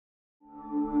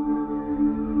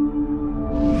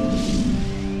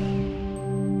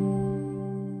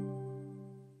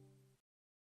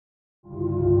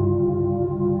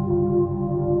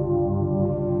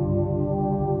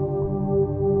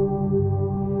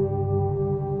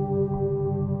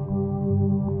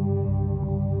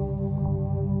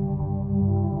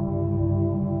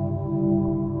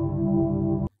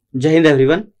Jai Hind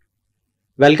everyone.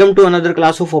 Welcome to another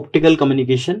class of optical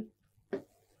communication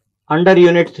under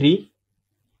Unit 3.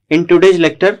 In today's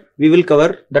lecture, we will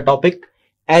cover the topic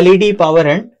LED power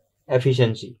and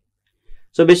efficiency.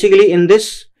 So basically in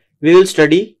this, we will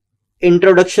study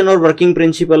introduction or working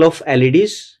principle of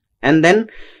LEDs, and then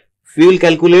we will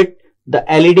calculate the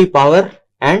LED power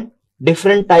and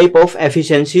different type of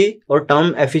efficiency or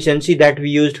term efficiency that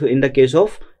we used in the case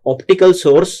of optical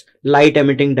source light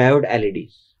emitting diode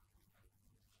LEDs.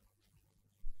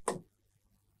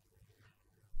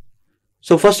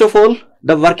 So first of all,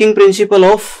 the working principle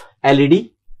of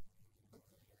LED.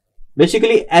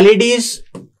 Basically, LEDs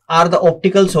are the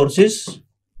optical sources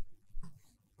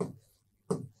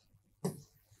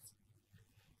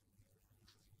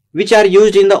which are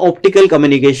used in the optical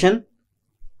communication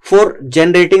for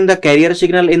generating the carrier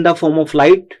signal in the form of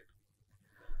light,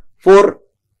 for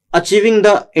achieving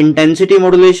the intensity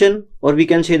modulation, or we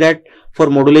can say that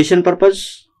for modulation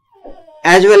purpose,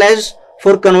 as well as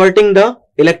for converting the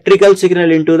electrical signal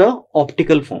into the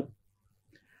optical form.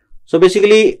 So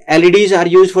basically LEDs are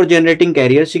used for generating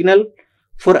carrier signal,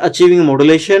 for achieving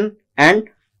modulation, and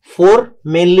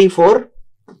mainly for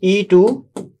E to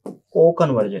O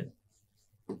conversion.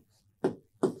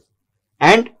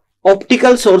 And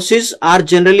optical sources are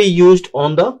generally used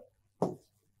on the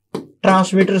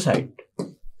transmitter side.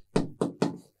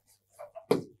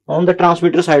 On the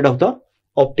transmitter side of the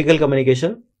optical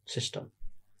communication system.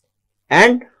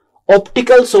 And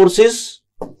optical sources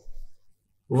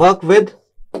work with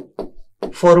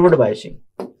forward biasing.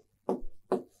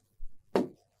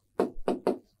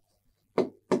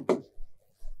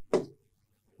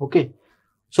 Okay.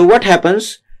 So what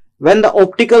happens when the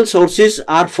optical sources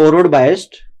are forward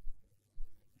biased?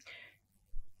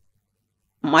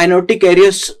 Minority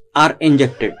carriers are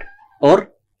injected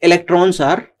or electrons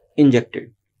are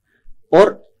injected,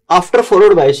 or after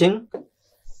forward biasing,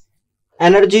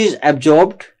 energy is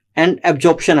absorbed and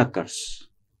absorption occurs.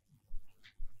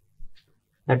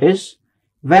 That is,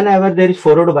 whenever there is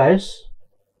forward bias,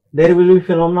 there will be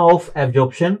phenomena of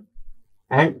absorption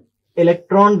and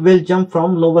electron will jump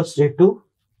from lower state to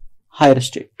higher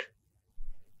state.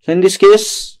 So in this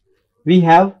case, we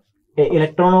have an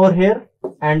electron over here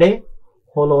and a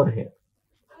hole over here.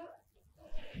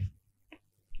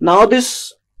 Now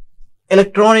this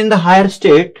electron in the higher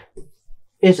state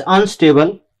is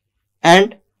unstable,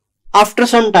 and after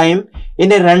some time,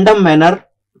 in a random manner,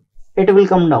 it will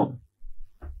come down.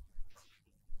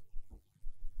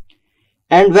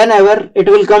 And whenever it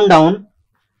will come down,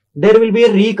 there will be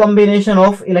a recombination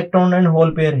of electron and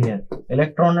hole pair here.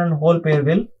 Electron and hole pair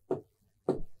will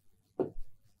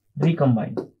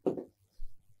recombine.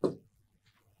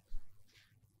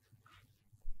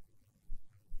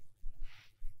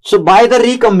 So by the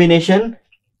recombination,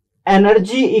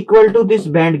 energy equal to this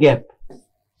band gap.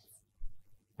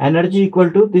 Energy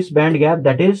equal to this band gap,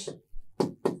 that is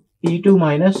E2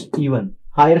 minus E1,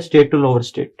 higher state to lower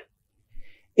state,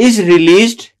 is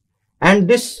released, and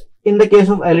this, in the case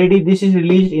of LED, this is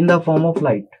released in the form of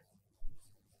light.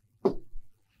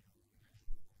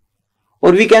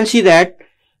 Or we can see that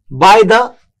by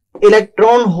the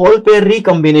electron hole pair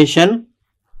recombination,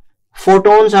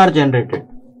 photons are generated.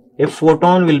 A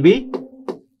photon will be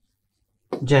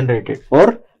generated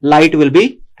or light will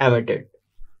be emitted.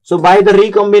 So by the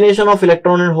recombination of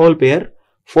electron and hole pair,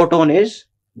 photon is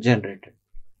generated.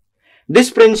 This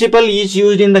principle is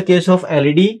used in the case of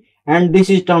LED, and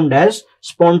this is termed as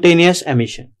spontaneous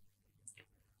emission.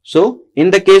 So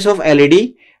in the case of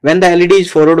LED, when the LED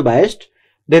is forward biased,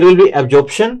 there will be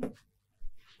absorption,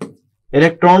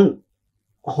 electron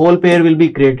hole pair will be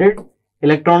created,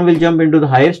 electron will jump into the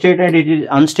higher state and it is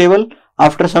unstable.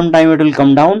 After some time it will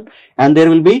come down and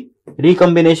there will be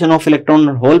recombination of electron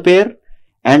and hole pair,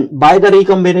 and by the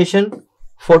recombination,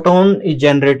 photon is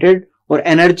generated or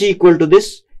energy equal to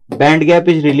this band gap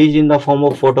is released in the form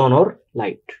of photon or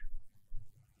light.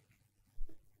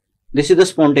 This is the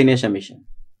spontaneous emission.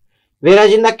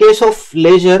 Whereas in the case of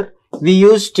laser, we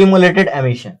use stimulated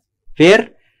emission, where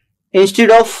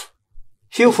instead of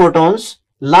few photons,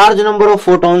 large number of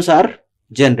photons are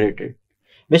generated.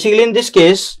 Basically in this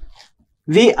case,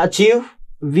 we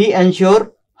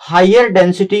ensure higher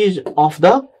densities of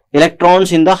the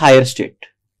electrons in the higher state,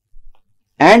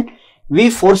 and we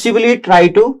forcibly try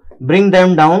to bring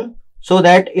them down so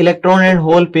that electron and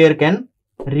hole pair can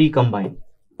recombine.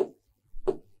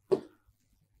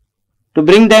 To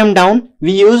bring them down,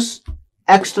 we use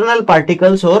external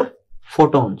particles or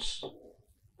photons,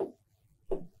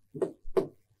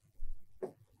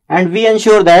 and we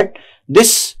ensure that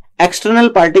this external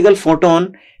particle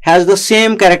photon has the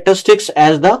same characteristics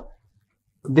as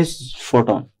this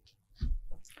photon.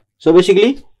 So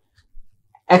basically,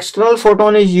 external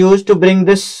photon is used to bring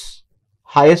this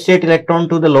higher state electron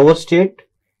to the lower state,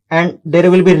 and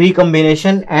there will be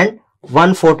recombination and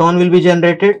one photon will be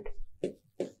generated.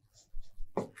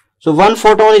 So one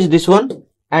photon is this one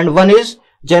and one is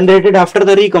generated after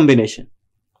the recombination.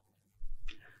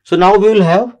 So now we will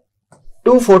have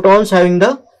two photons having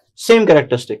the same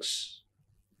characteristics.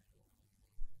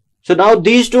 So now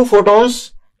these two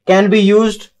photons can be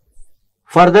used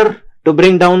further to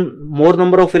bring down more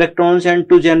number of electrons and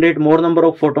to generate more number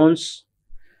of photons.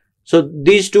 So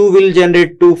these two will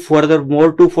generate two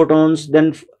photons,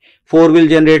 then 4 will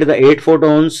generate the 8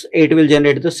 photons, 8 will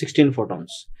generate the 16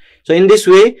 photons. So in this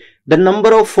way, the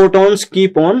number of photons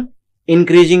keep on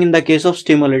increasing in the case of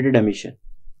stimulated emission.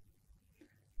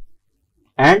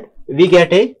 And we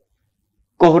get a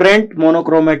coherent,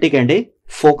 monochromatic and a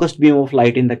focused beam of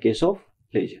light in the case of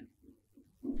laser.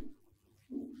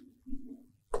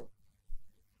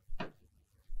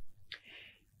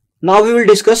 Now we will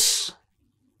discuss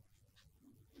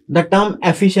the term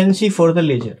efficiency for the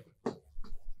laser.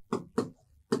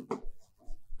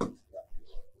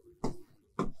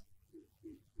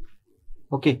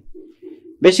 Okay.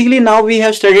 Basically, now we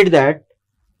have studied that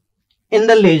in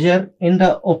the laser, in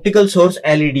the optical source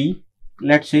LED,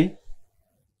 let's say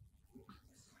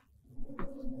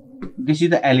this is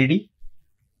the LED.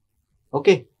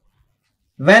 Okay.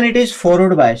 When it is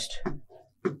forward biased,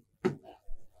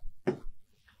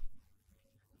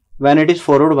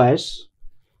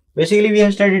 basically we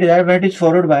have studied that when it is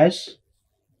forward biased,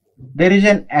 there is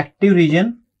an active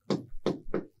region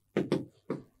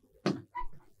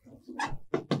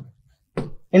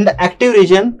in the active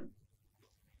region.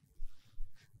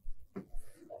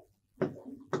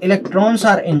 Electrons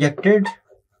are injected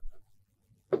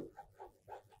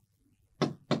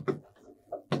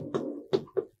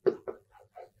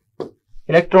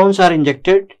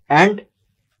and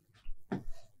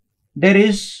there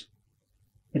is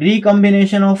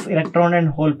recombination of electron and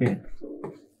hole pair.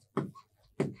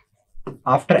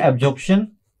 After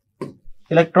absorption,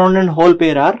 electron and hole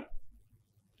pair are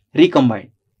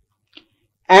recombined,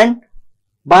 and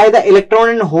by the electron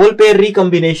and hole pair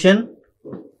recombination,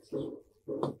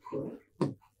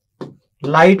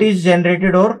 light is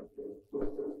generated or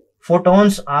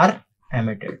photons are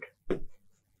emitted.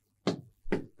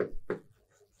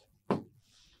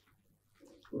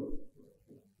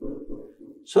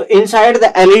 So inside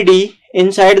the LED,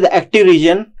 inside the active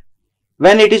region,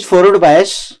 when it is forward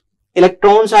bias,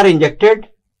 electrons are injected,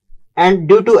 and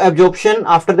due to absorption,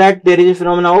 after that there is a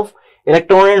phenomenon of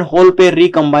electron and hole pair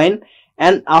recombine,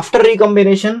 and after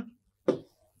recombination,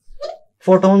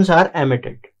 photons are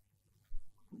emitted.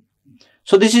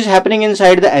 So this is happening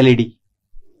inside the LED.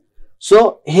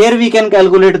 So here we can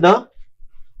calculate the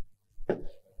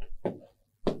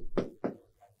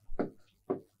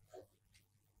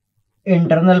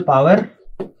internal power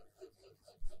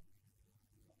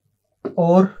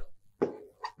or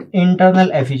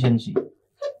internal efficiency.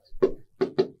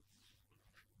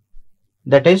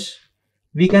 That is,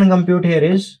 we can compute here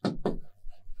is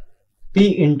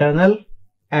P internal,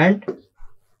 and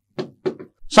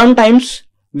sometimes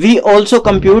we also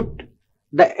compute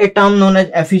the term known as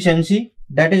efficiency,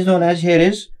 that is known as here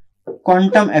is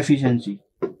quantum efficiency.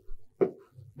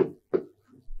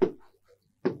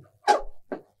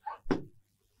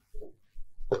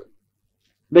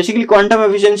 Basically, quantum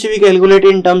efficiency we calculate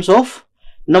in terms of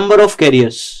number of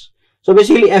carriers. So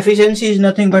basically, efficiency is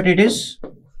nothing but it is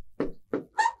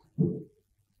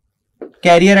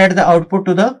carrier at the output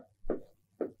to the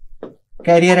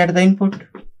carrier at the input.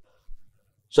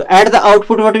 So at the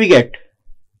output, what we get?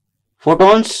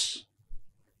 Photons.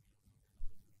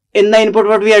 In the input,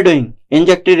 what we are doing?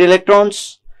 Injected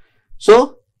electrons.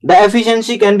 So the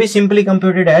efficiency can be simply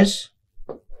computed as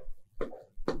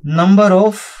number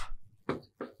of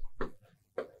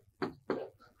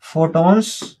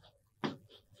photons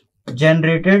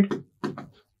generated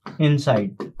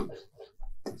inside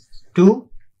to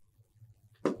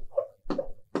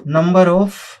number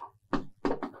of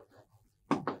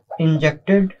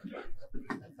injected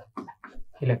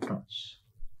electrons.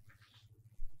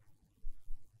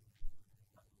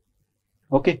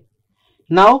 Okay.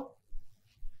 Now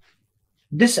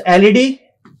this LED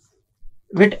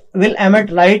will emit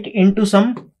light into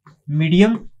some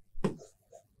medium.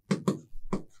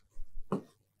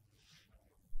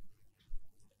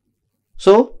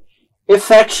 So a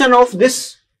fraction of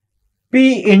this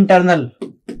P internal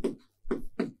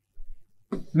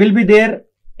will be there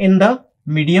in the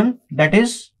medium, that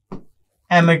is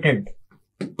emitted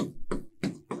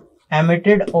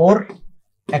or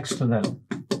external.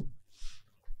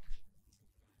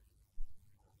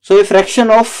 So a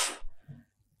fraction of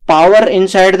power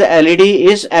inside the LED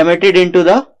is emitted into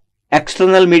the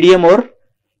external medium or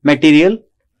material.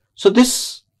 So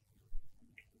this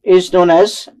is known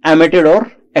as emitted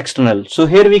or external. So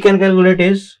here we can calculate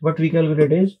is, what we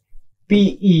calculate is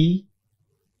PE,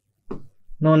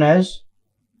 known as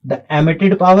the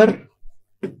emitted power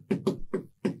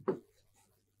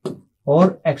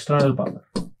or external power.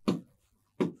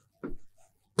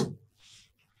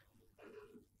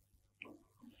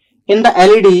 In the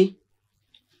LED,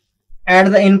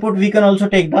 at the input we can also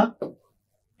take the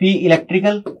P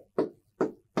electrical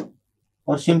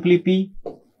or simply P,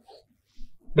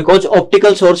 because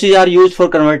optical sources are used for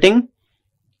converting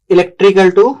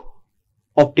electrical to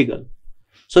optical.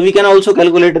 So we can also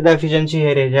calculate the efficiency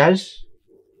here as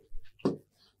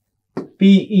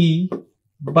PE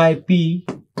by P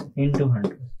into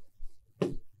 100.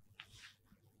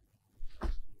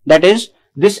 That is,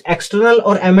 this external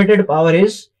or emitted power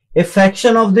is a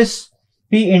fraction of this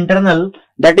P internal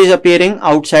that is appearing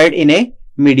outside in a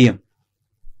medium.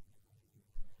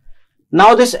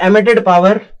 Now this emitted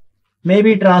power may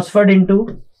be transferred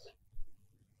into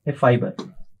a fiber.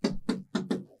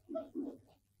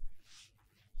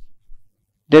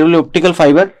 There will be optical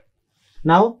fiber.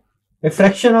 Now a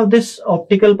fraction of this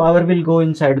optical power will go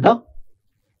inside the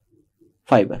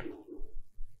fiber,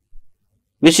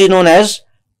 which is known as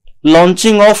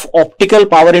launching of optical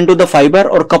power into the fiber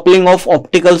or coupling of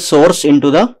optical source into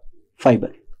the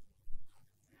fiber.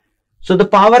 So the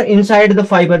power inside the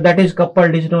fiber that is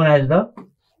coupled is known as the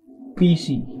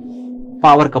PC,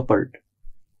 power coupled.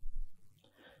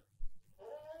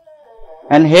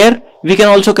 And here we can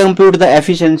also compute the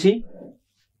efficiency,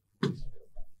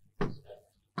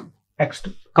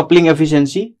 coupling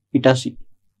efficiency, eta C.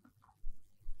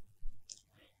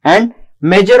 And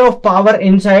measure of power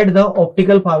inside the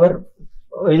optical fiber,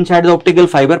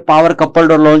 power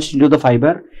coupled or launched into the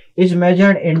fiber, is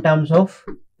measured in terms of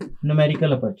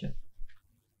numerical aperture.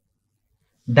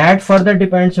 That further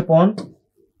depends upon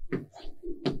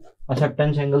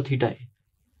acceptance angle theta A.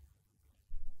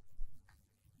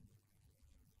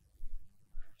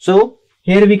 So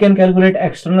here we can calculate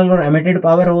external or emitted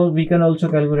power, or we can also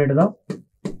calculate the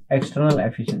external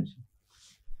efficiency.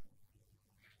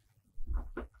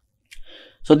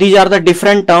 So these are the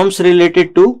different terms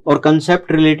related to or concept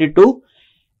related to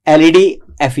LED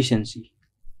efficiency.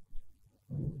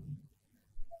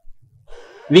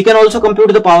 We can also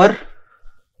compute the power.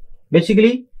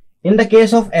 Basically, in the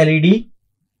case of LED,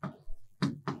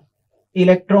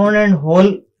 electron and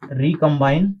hole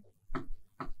recombine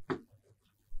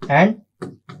and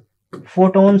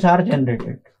photons are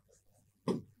generated.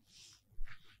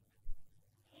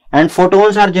 And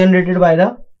photons are generated by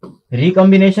the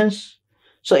recombinations.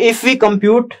 So if we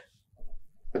compute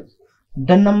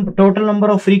the total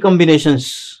number of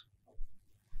recombinations,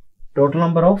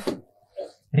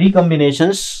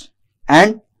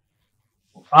 and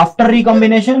after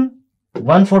recombination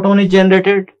one photon is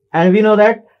generated, and we know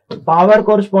that power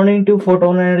corresponding to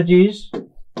photon energy is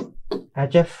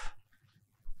HF.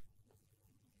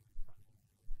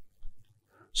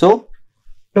 So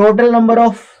total number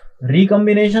of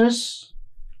recombinations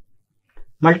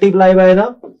multiply by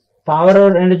the power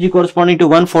or energy corresponding to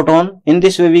one photon. In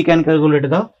this way we can calculate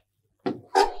the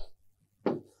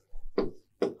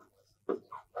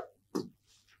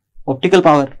optical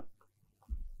power.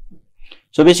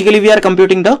 So basically we are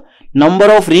computing the number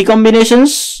of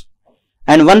recombinations,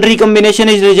 and one recombination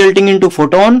is resulting into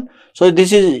photon. So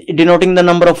this is denoting the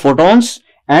number of photons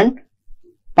and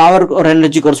power or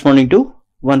energy corresponding to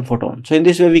one photon. So in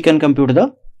this way we can compute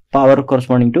the power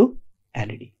corresponding to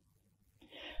LED.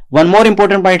 One more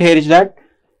important point here is that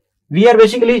we are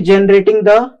basically generating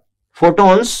the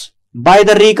photons by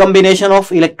the recombination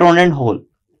of electron and hole.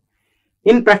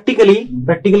 In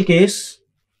practical case,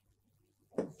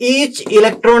 each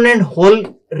electron and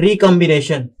hole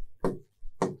recombination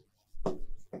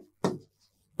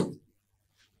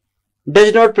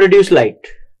does not produce light.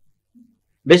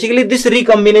 Basically this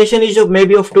recombination is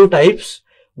maybe of two types.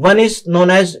 One is known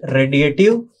as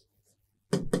radiative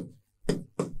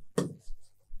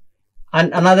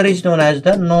and another is known as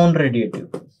the non-radiative.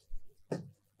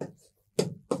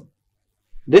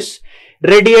 This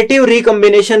radiative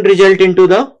recombination result into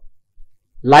the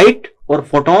light or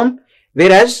photon,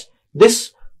 whereas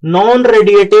this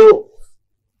non-radiative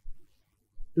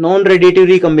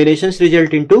recombinations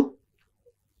result into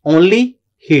only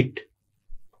heat.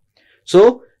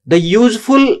 So the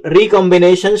useful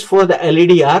recombinations for the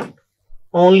LED are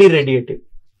only radiative.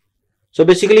 So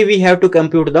basically we have to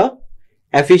compute the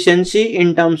efficiency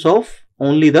in terms of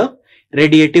only the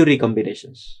radiative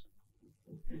recombinations.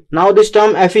 Now this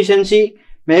term efficiency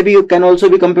maybe you can also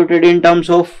be computed in terms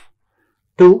of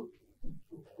 2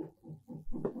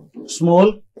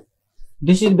 small.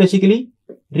 This is basically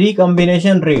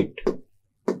recombination rate,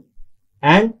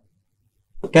 and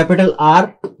capital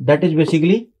R, that is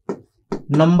basically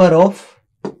number of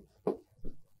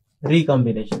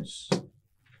recombinations.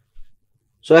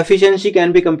 So efficiency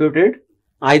can be computed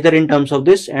either in terms of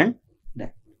this and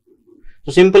that.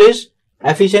 So simple is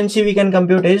efficiency we can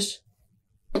compute is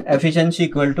efficiency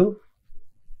equal to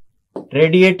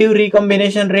radiative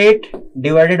recombination rate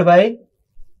divided by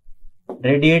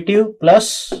radiative plus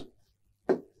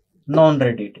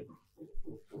non-radiative.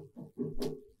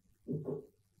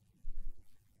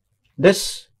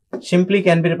 This simply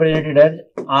can be represented as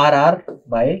RR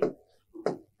by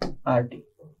RT,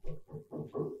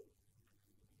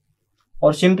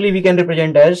 or simply we can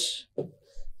represent as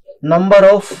number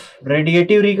of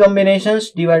radiative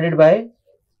recombinations divided by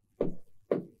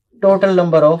total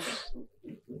number of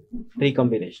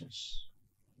recombinations.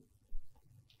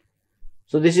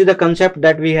 So this is the concept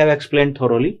that we have explained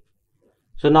thoroughly.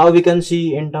 So now we can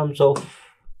see in terms of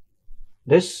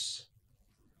this.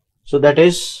 So that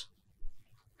is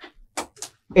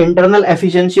internal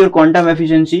efficiency or quantum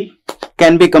efficiency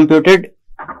can be computed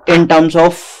in terms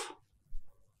of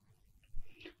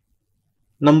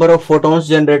number of photons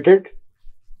generated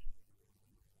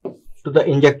to the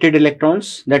injected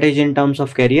electrons, that is in terms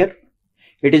of carrier.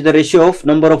 It is the ratio of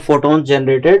number of photons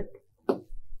generated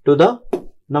to the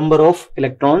number of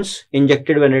electrons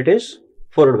injected when it is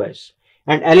forward bias.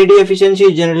 And LED efficiency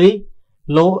is generally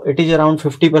low, it is around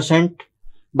 50%.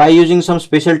 By using some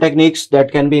special techniques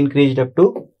that can be increased up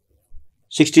to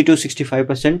 60 to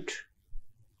 65%.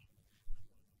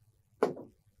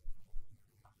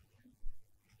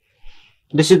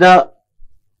 This is the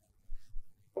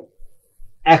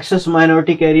excess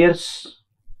minority carriers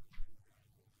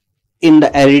in the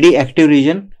LED active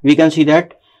region. We can see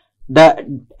that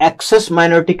the excess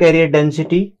minority carrier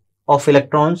density of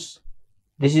electrons,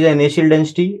 this is the initial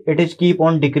density, it is keep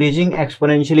on decreasing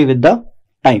exponentially with the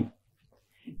time,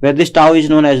 where this tau is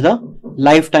known as the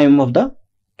lifetime of the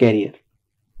carrier.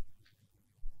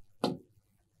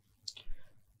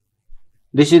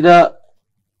 This is the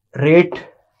rate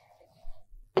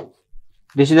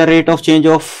of change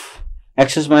of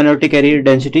excess minority carrier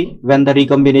density when the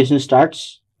recombination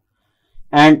starts,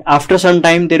 and after some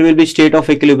time there will be state of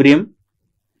equilibrium.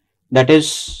 That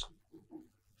is,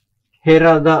 here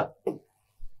are the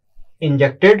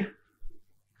injected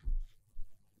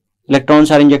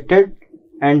electrons are injected,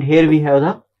 and here we have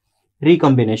the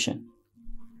recombination.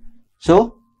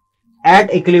 So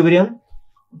at equilibrium,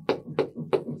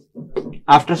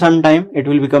 after some time it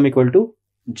will become equal to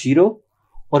 0,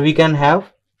 or we can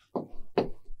have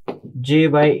J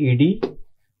by ED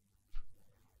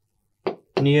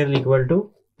nearly equal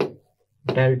to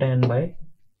delta n by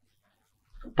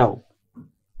tau,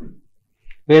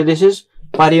 where this is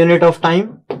per unit of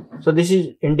time. So this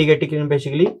is indicating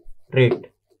basically rate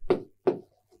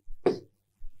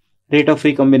of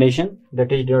recombination,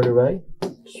 that is divided by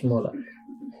small r.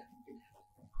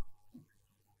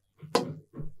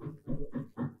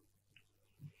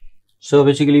 So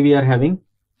basically we are having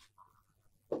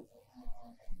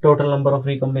total number of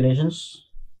recombinations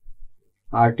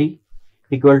RT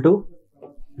equal to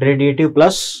radiative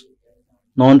plus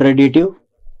non-radiative,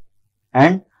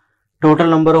 and total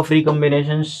number of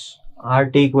recombinations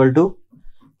RT equal to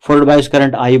forward bias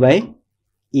current I by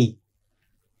E.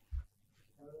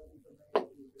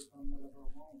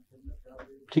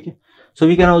 Okay. So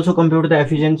we can also compute the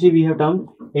efficiency. We have termed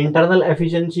internal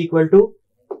efficiency equal to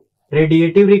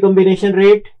radiative recombination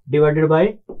rate divided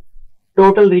by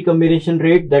total recombination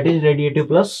rate, that is radiative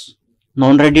plus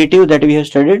non-radiative, that we have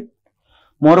studied.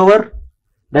 Moreover,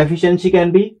 the efficiency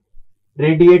can be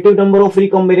radiative number of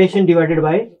recombination divided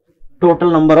by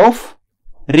total number of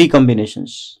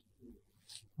recombinations.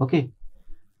 Okay.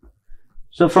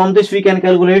 So from this we can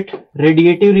calculate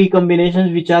radiative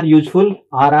recombinations which are useful.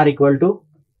 RR equal to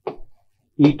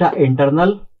eta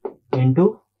internal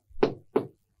into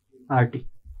RT.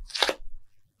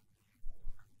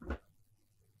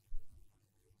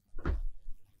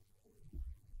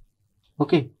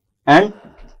 Okay, and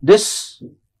this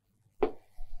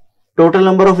total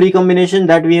number of recombination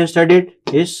that we have studied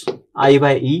is I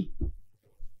by E.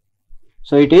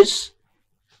 So it is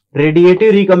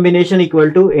radiative recombination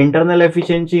equal to internal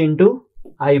efficiency into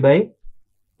I by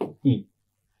E.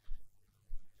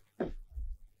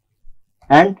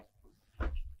 And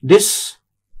this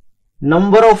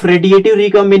number of radiative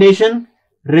recombination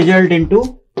result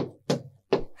into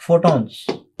photons.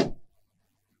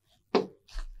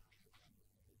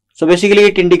 So basically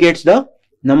it indicates the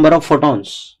number of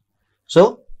photons.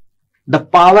 So the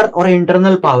power or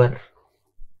internal power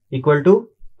equal to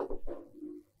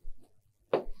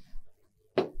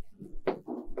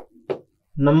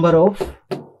number of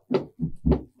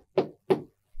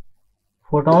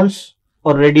photons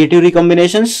or radiative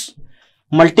recombinations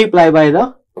multiplied by the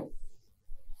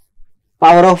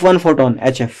power of one photon,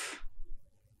 HF.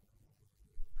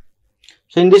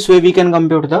 So in this way we can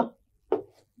compute the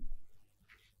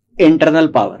internal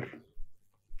power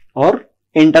or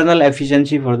internal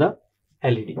efficiency for the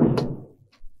LED.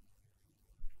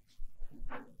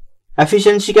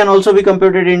 Efficiency can also be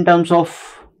computed in terms of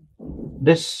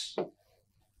this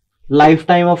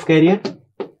lifetime of carrier,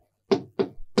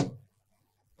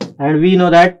 and we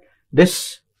know that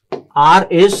this R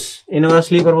is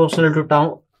inversely proportional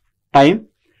to time,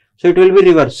 so it will be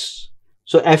reverse.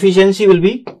 So efficiency will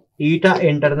be eta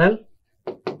internal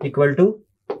equal to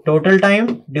total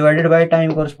time divided by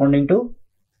time corresponding to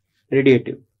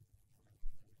radiative,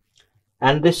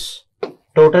 and this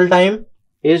total time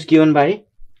is given by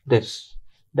this,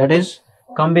 that is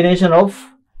combination of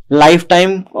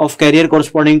lifetime of carrier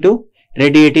corresponding to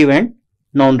radiative and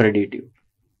non-radiative.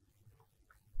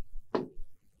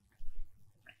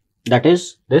 That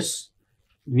is this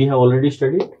we have already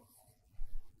studied.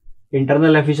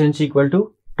 Internal efficiency equal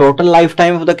to total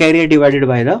lifetime of the carrier divided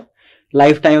by the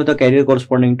lifetime of the carrier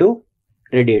corresponding to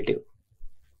radiative.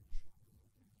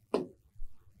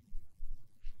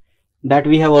 That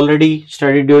we have already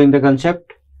studied during the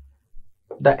concept.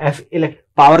 The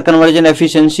power conversion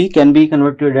efficiency can be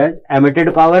converted as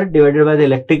emitted power divided by the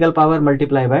electrical power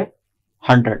multiplied by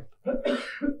 100.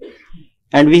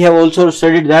 And we have also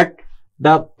studied that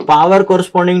the power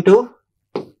corresponding to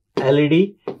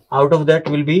LED, out of that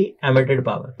will be emitted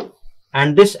power,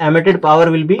 and this emitted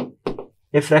power will be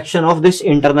a fraction of this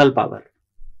internal power.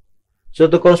 So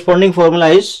the corresponding formula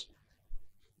is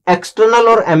external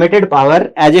or emitted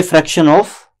power as a fraction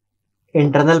of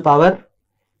internal power.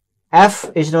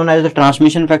 F is known as the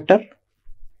transmission factor.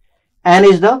 N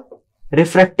is the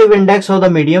refractive index of the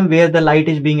medium where the light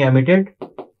is being emitted.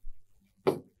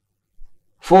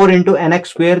 4 into nx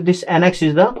square. This nx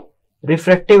is the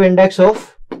refractive index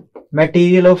of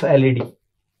material of LED.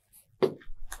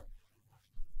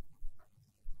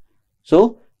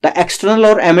 So the external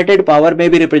or emitted power may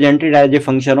be represented as a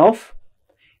function of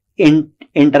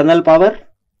internal power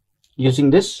using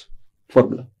this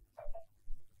formula.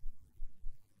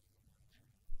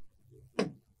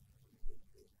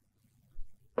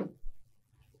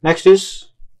 Next is,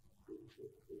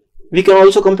 we can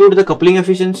also compute the coupling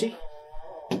efficiency.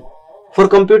 For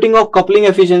computing of coupling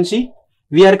efficiency,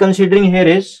 we are considering here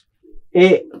is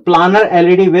a planar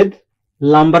LED with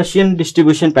Lambertian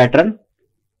distribution pattern,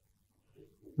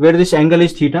 where this angle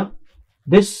is theta.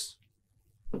 This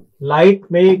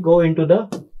light may go into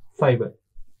the fiber.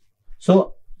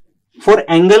 So for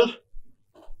angle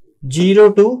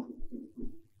 0 to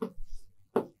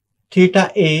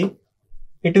theta A,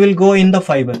 it will go in the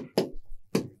fiber,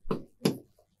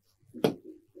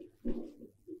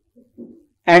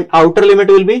 and outer limit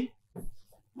will be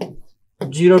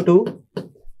 0 to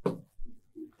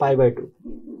pi by 2.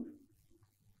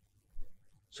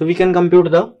 So we can compute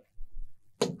the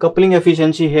coupling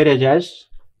efficiency here as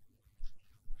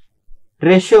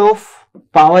ratio of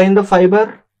power in the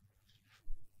fiber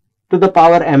to the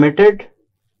power emitted.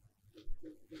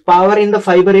 Power in the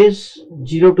fiber is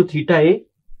 0 to theta A,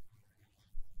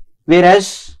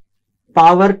 whereas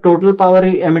total power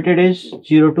emitted is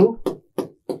 0 to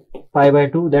pi by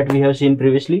 2, that we have seen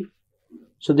previously.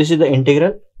 So this is the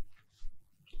integral.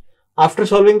 After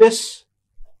solving this,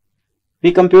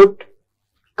 we compute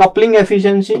coupling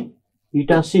efficiency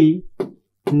eta C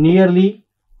nearly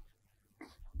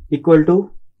equal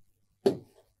to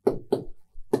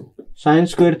sine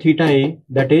square theta A,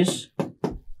 that is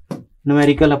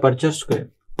numerical aperture square.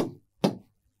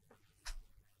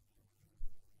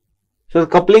 So the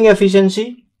coupling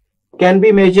efficiency can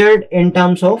be measured in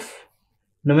terms of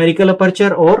numerical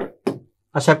aperture or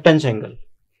acceptance angle.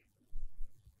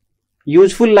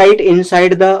 Useful light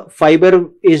inside the fiber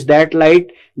is that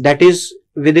light that is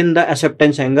within the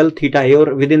acceptance angle theta A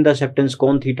or within the acceptance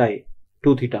cone theta A,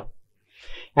 2 theta.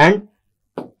 And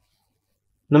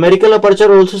numerical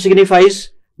aperture also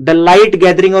signifies the light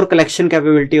gathering or collection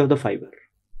capability of the fiber,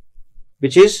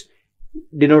 which is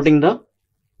denoting the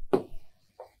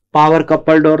power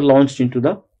coupled or launched into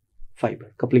the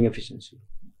fiber, coupling efficiency.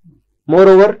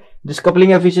 Moreover, this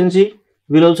coupling efficiency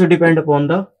will also depend upon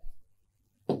the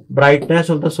brightness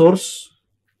of the source,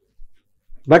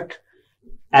 but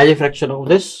as a fraction of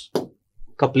this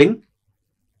coupling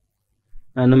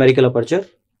numerical aperture.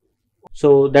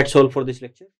 So that's all for this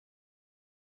lecture.